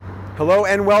Hello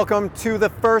and welcome to the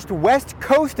first West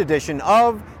Coast edition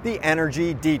of the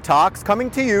Energy Detox, coming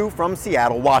to you from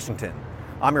Seattle, Washington.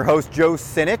 I'm your host, Joe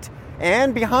Sinnott,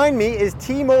 and behind me is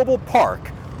T-Mobile Park,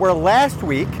 where last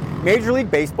week Major League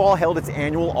Baseball held its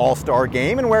annual All-Star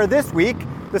Game, and where this week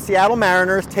the Seattle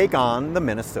Mariners take on the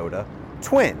Minnesota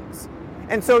Twins.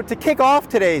 And so to kick off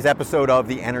today's episode of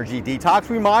the Energy Detox,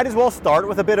 we might as well start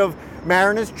with a bit of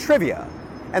Mariners trivia.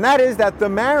 And that is that the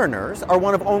Mariners are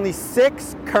one of only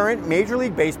 6 current Major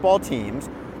League Baseball teams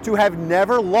to have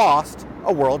never lost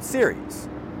a World Series.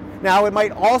 Now, it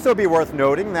might also be worth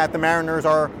noting that the Mariners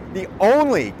are the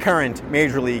only current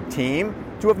Major League team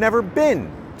to have never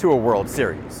been to a World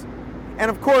Series.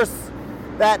 And of course,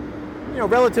 that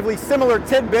relatively similar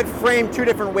tidbit framed 2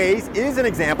 different ways is an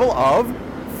example of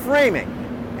framing.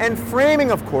 And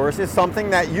framing, of course, is something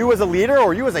that you as a leader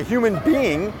or you as a human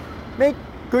being make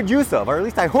good use of, or at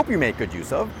least I hope you make good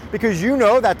use of, because you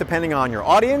know that depending on your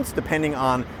audience, depending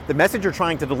on the message you're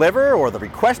trying to deliver, or the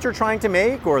request you're trying to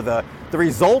make, or the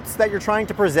results that you're trying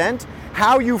to present,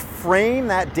 how you frame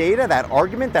that data, that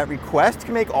argument, that request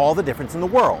can make all the difference in the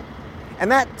world. And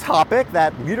that topic,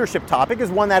 that leadership topic, is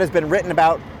one that has been written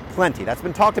about plenty. That's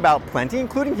been talked about plenty,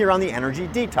 including here on the Energy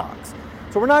Detox.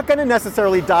 So we're not going to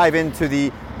necessarily dive into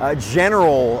the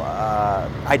general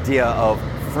idea of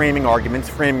framing arguments,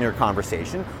 framing your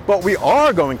conversation, but we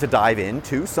are going to dive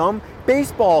into some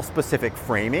baseball-specific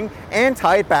framing and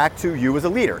tie it back to you as a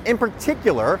leader. In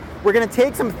particular, we're going to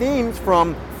take some themes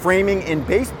from framing in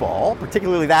baseball,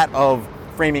 particularly that of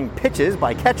framing pitches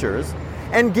by catchers,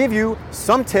 and give you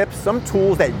some tips, some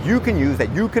tools that you can use,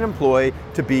 that you can employ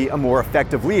to be a more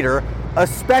effective leader,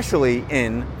 especially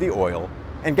in the oil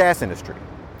and gas industry.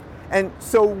 And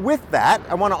so with that,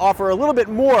 I want to offer a little bit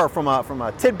more from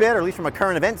a tidbit, or at least from a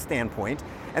current event standpoint,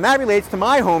 and that relates to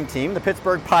my home team, the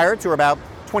Pittsburgh Pirates, who are about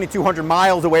 2,200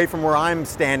 miles away from where I'm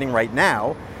standing right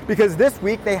now, because this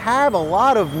week they have a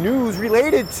lot of news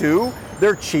related to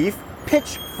their chief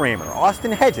pitch framer,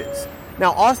 Austin Hedges.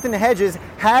 Now, Austin Hedges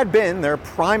had been their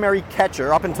primary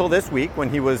catcher up until this week when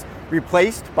he was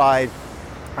replaced by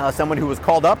someone who was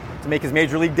called up to make his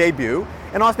Major League debut.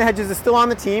 And Austin Hedges is still on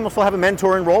the team. He'll still have a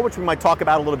mentoring role, which we might talk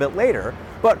about a little bit later.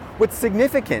 But what's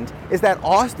significant is that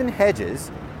Austin Hedges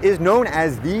is known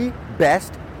as the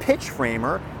best pitch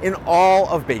framer in all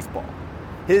of baseball.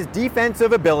 His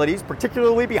defensive abilities,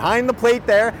 particularly behind the plate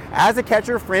there, as a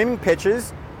catcher framing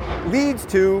pitches, leads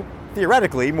to,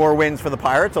 theoretically, more wins for the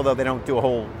Pirates, although they don't do a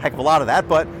whole heck of a lot of that.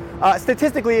 But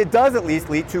statistically, it does at least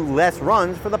lead to less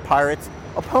runs for the Pirates'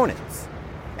 opponents.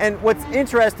 And what's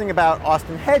interesting about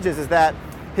Austin Hedges is that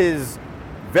his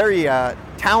very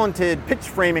talented pitch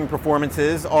framing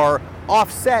performances are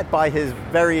offset by his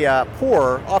very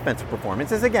poor offensive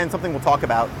performances. Again, something we'll talk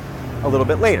about a little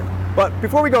bit later. But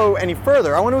before we go any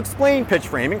further, I want to explain pitch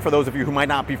framing for those of you who might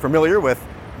not be familiar with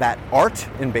that art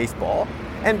in baseball.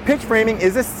 And pitch framing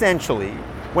is essentially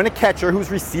when a catcher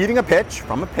who's receiving a pitch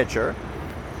from a pitcher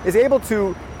is able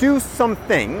to do some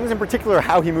things, in particular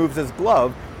how he moves his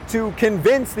glove, to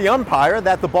convince the umpire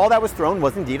that the ball that was thrown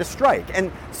was indeed a strike.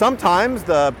 And sometimes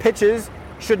the pitches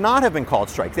should not have been called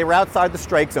strikes. They were outside the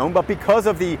strike zone, but because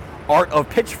of the art of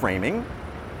pitch framing,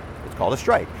 it's called a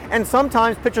strike. And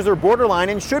sometimes pitches are borderline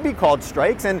and should be called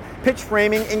strikes, and pitch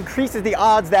framing increases the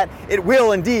odds that it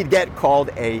will indeed get called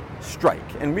a strike.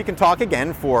 And we can talk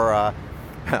again for a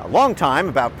long time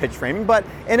about pitch framing, but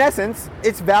in essence,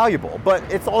 it's valuable, but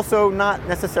it's also not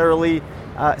necessarily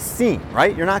seen,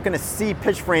 right? You're not going to see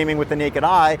pitch framing with the naked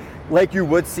eye like you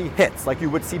would see hits, like you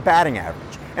would see batting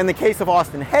average. In the case of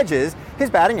Austin Hedges,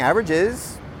 his batting average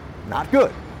is not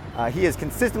good. He is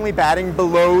consistently batting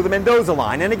below the Mendoza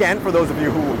Line. And again, for those of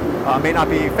you who may not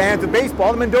be fans of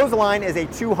baseball, the Mendoza Line is a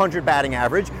 200 batting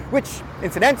average, which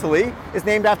incidentally is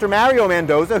named after Mario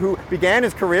Mendoza, who began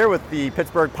his career with the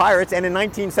Pittsburgh Pirates and in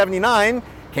 1979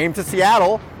 came to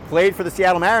Seattle, played for the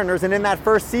Seattle Mariners, and in that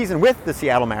first season with the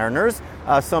Seattle Mariners,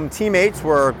 some teammates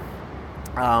were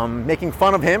making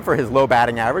fun of him for his low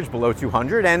batting average, below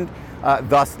 200, and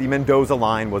thus the Mendoza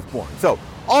Line was born. So,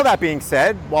 all that being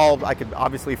said, while I could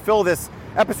obviously fill this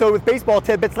episode with baseball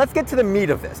tidbits, let's get to the meat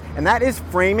of this, and that is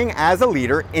framing as a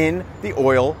leader in the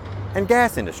oil and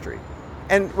gas industry.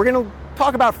 And we're going to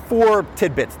talk about 4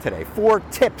 tidbits today, 4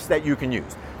 tips that you can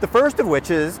use. The first of which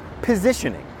is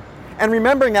positioning. And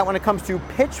remembering that when it comes to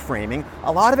pitch framing,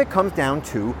 a lot of it comes down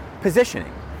to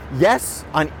positioning. Yes,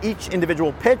 on each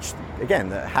individual pitch, again,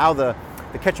 how the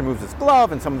catcher moves his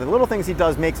glove and some of the little things he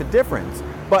does makes a difference.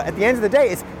 But at the end of the day,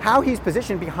 it's how he's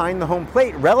positioned behind the home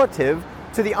plate relative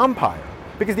to the umpire.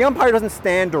 Because the umpire doesn't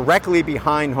stand directly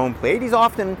behind home plate, he's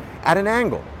often at an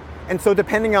angle. And so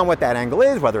depending on what that angle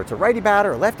is, whether it's a righty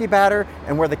batter or lefty batter,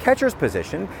 and where the catcher's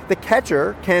positioned, the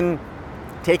catcher can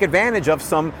take advantage of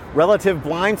some relative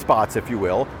blind spots, if you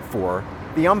will, for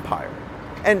the umpire.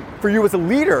 And for you as a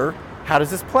leader, how does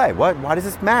this play? Why does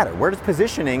this matter? Where does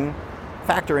positioning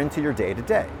factor into your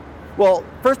day-to-day? Well,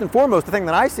 first and foremost, the thing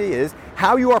that I see is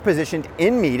how you are positioned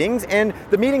in meetings and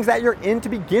the meetings that you're in to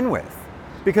begin with.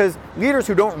 Because leaders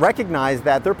who don't recognize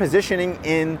that they're positioning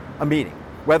in a meeting,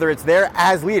 whether it's there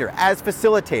as leader, as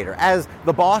facilitator, as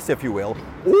the boss, if you will,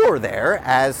 or there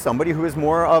as somebody who is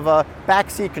more of a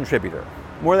backseat contributor,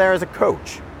 more there as a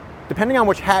coach. Depending on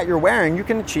which hat you're wearing, you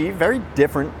can achieve very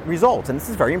different results, and this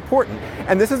is very important.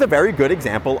 And this is a very good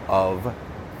example of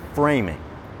framing.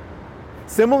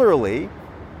 Similarly,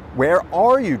 where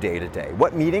are you day to day?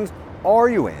 What meetings are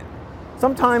you in?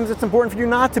 Sometimes it's important for you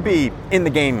not to be in the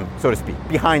game, so to speak,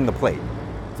 behind the plate.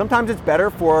 Sometimes it's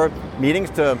better for meetings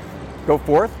to go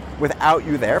forth without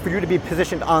you there, for you to be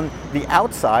positioned on the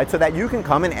outside so that you can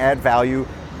come and add value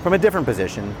from a different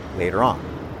position later on.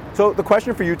 So the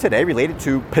question for you today related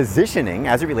to positioning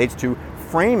as it relates to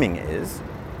framing is,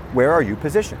 where are you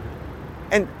positioned?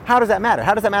 And how does that matter?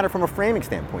 How does that matter from a framing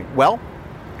standpoint? Well,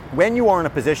 when you are in a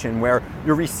position where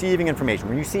you're receiving information,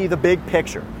 when you see the big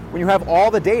picture, when you have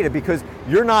all the data because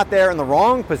you're not there in the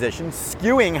wrong position,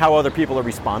 skewing how other people are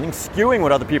responding, skewing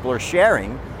what other people are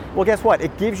sharing, well, guess what?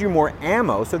 It gives you more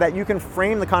ammo so that you can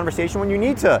frame the conversation when you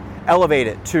need to elevate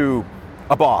it to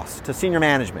a boss, to senior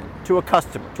management, to a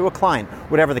customer, to a client,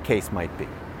 whatever the case might be.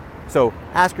 So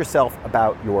ask yourself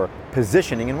about your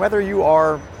positioning and whether you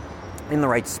are in the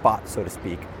right spot, so to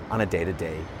speak, on a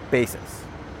day-to-day basis.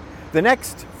 The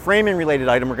next framing related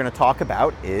item we're going to talk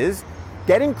about is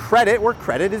getting credit where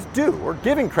credit is due, or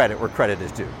giving credit where credit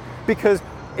is due. Because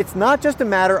it's not just a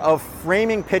matter of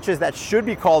framing pitches that should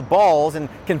be called balls and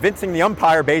convincing the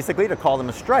umpire basically to call them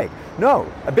a strike.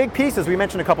 No, a big piece, as we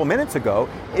mentioned a couple minutes ago,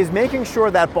 is making sure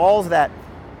that balls that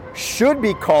should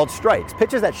be called strikes,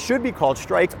 pitches that should be called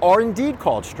strikes, are indeed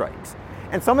called strikes.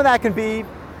 And some of that can be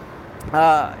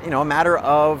a matter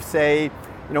of, say,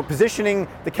 positioning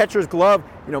the catcher's glove,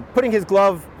 putting his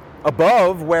glove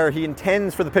above where he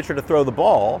intends for the pitcher to throw the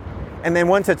ball, and then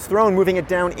once it's thrown, moving it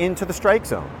down into the strike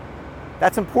zone.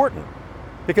 That's important,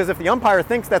 because if the umpire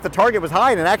thinks that the target was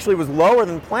high and it actually was lower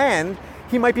than planned,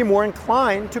 he might be more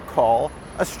inclined to call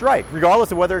a strike,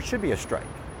 regardless of whether it should be a strike.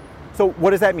 So what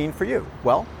does that mean for you?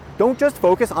 Well, don't just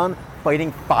focus on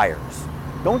fighting fires.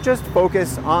 Don't just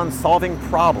focus on solving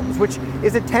problems, which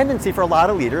is a tendency for a lot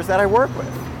of leaders that I work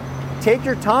with. Take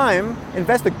your time,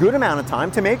 invest a good amount of time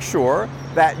to make sure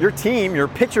that your team, your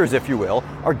pitchers, if you will,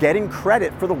 are getting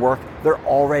credit for the work they're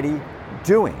already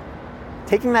doing.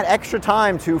 Taking that extra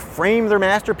time to frame their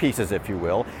masterpieces, if you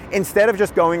will, instead of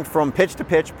just going from pitch to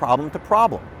pitch, problem to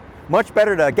problem. Much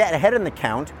better to get ahead in the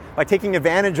count by taking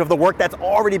advantage of the work that's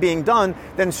already being done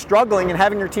than struggling and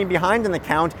having your team behind in the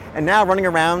count and now running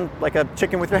around like a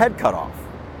chicken with your head cut off.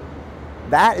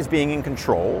 That is being in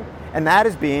control, and that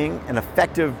is being an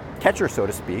effective catcher, so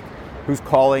to speak, who's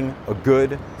calling a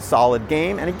good, solid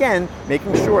game, and again,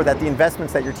 making sure that the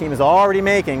investments that your team is already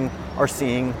making are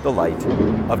seeing the light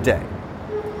of day.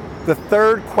 The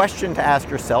third question to ask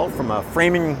yourself from a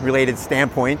framing-related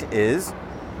standpoint is,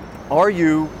 are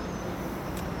you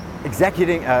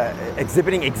exhibiting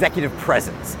executive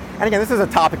presence? And again, this is a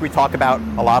topic we talk about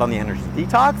a lot on the Energy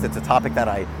Detox. It's a topic that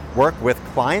I work with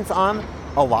clients on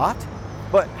a lot.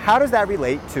 But how does that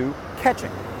relate to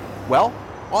catching? Well,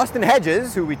 Austin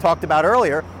Hedges, who we talked about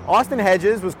earlier, Austin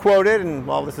Hedges was quoted, and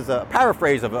well, this is a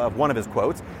paraphrase of one of his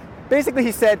quotes. Basically,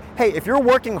 he said, hey, if you're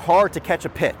working hard to catch a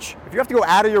pitch, if you have to go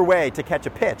out of your way to catch a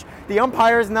pitch, the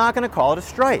umpire is not going to call it a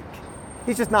strike.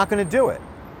 He's just not going to do it.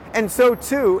 And so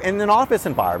too, in an office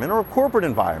environment or a corporate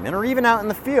environment or even out in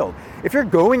the field, if you're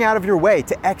going out of your way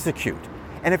to execute,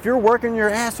 and if you're working your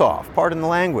ass off, pardon the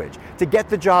language, to get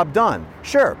the job done,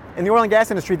 sure, in the oil and gas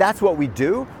industry, that's what we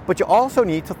do, but you also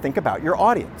need to think about your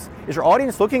audience. Is your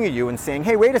audience looking at you and saying,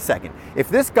 hey, wait a second, if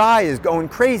this guy is going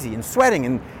crazy and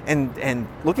sweating and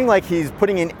looking like he's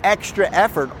putting in extra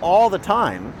effort all the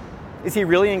time, is he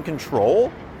really in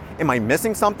control? Am I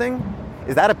missing something?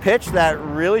 Is that a pitch that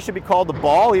really should be called the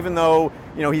ball, even though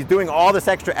he's doing all this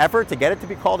extra effort to get it to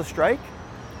be called a strike?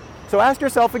 So ask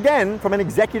yourself again, from an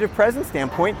executive presence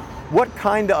standpoint, what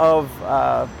kind of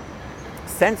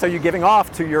sense are you giving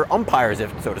off to your umpires,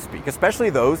 so to speak, especially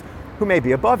those who may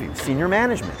be above you, senior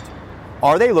management?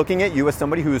 Are they looking at you as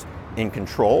somebody who's in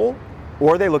control,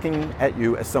 or are they looking at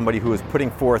you as somebody who is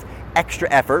putting forth extra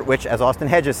effort, which, as Austin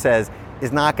Hedges says,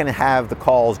 is not going to have the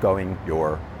calls going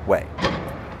your way?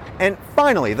 And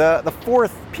finally, the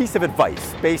fourth piece of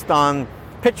advice based on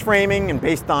pitch framing and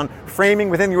based on framing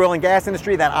within the oil and gas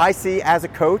industry that I see as a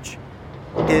coach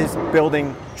is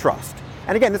building trust.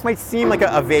 And again, this might seem like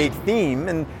a vague theme,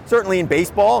 and certainly in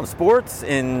baseball, in sports,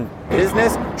 in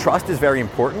business, trust is very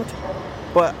important.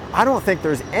 But I don't think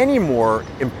there's any more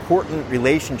important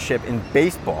relationship in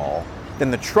baseball than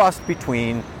the trust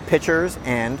between pitchers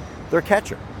and their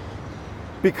catcher.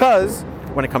 Because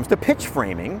when it comes to pitch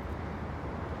framing,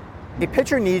 a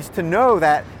pitcher needs to know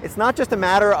that it's not just a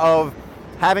matter of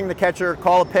having the catcher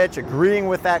call a pitch, agreeing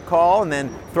with that call, and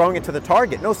then throwing it to the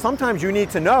target. No, sometimes you need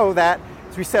to know that,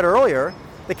 as we said earlier,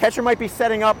 the catcher might be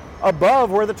setting up above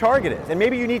where the target is. And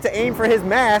maybe you need to aim for his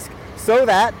mask so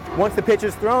that once the pitch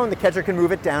is thrown, the catcher can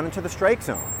move it down into the strike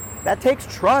zone. That takes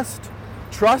trust.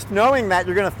 Trust knowing that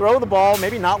you're going to throw the ball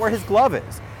maybe not where his glove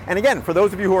is. And again, for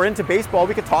those of you who are into baseball,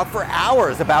 we could talk for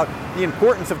hours about the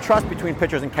importance of trust between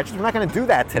pitchers and catchers. We're not going to do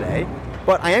that today,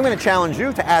 but I am going to challenge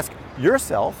you to ask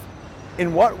yourself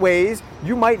in what ways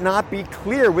you might not be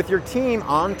clear with your team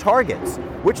on targets.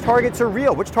 Which targets are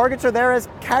real? Which targets are there as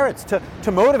carrots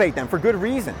to motivate them for good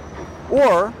reason?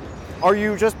 Or are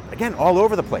you just, again, all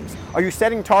over the place? Are you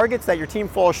setting targets that your team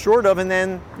falls short of and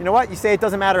then, you know what, you say it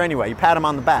doesn't matter anyway, you pat them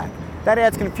on the back? That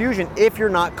adds confusion if you're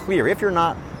not clear, if you're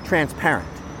not transparent.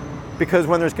 Because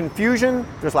when there's confusion,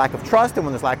 there's lack of trust, and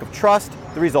when there's lack of trust,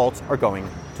 the results are going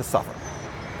to suffer.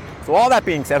 So all that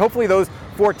being said, hopefully those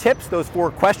 4 tips, those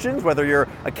 4 questions, whether you're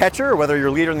a catcher or whether you're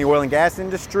a leader in the oil and gas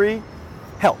industry,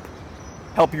 help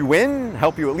you win,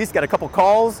 help you at least get a couple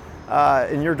calls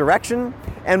in your direction,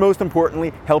 and most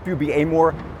importantly, help you be a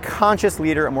more conscious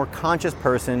leader, a more conscious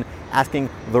person, asking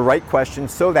the right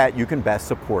questions so that you can best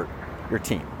support your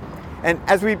team. And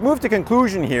as we move to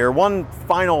conclusion here, one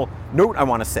final note I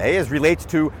want to say is relates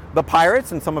to the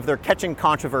Pirates and some of their catching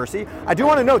controversy. I do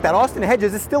want to note that Austin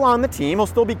Hedges is still on the team. He'll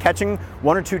still be catching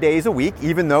 1 or 2 days a week,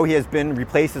 even though he has been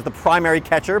replaced as the primary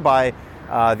catcher by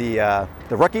the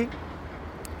rookie.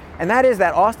 And that is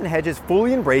that Austin Hedges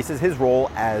fully embraces his role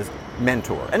as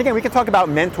mentor. And again, we can talk about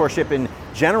mentorship in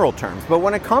general terms, but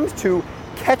when it comes to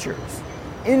catchers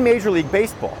in Major League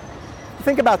Baseball,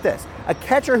 think about this. A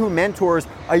catcher who mentors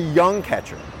a young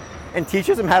catcher and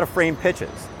teaches him how to frame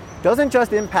pitches doesn't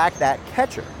just impact that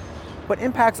catcher, but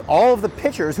impacts all of the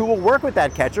pitchers who will work with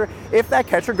that catcher if that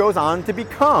catcher goes on to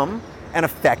become an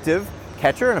effective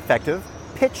catcher, an effective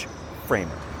pitch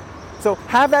framer. So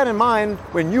have that in mind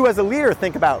when you as a leader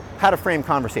think about how to frame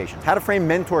conversations, how to frame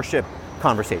mentorship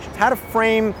conversations, how to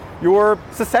frame your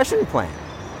succession plan.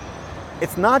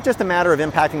 It's not just a matter of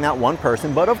impacting that one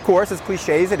person, but of course, as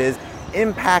cliche as it is,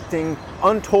 impacting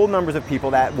untold numbers of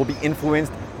people that will be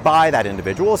influenced by that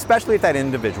individual, especially if that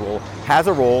individual has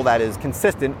a role that is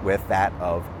consistent with that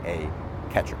of a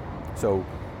catcher. So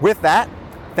with that,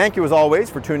 thank you as always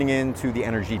for tuning in to the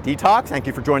Energy Detox. Thank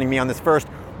you for joining me on this first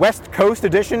West Coast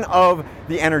edition of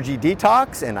the Energy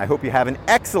Detox, and I hope you have an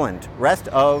excellent rest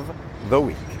of the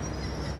week.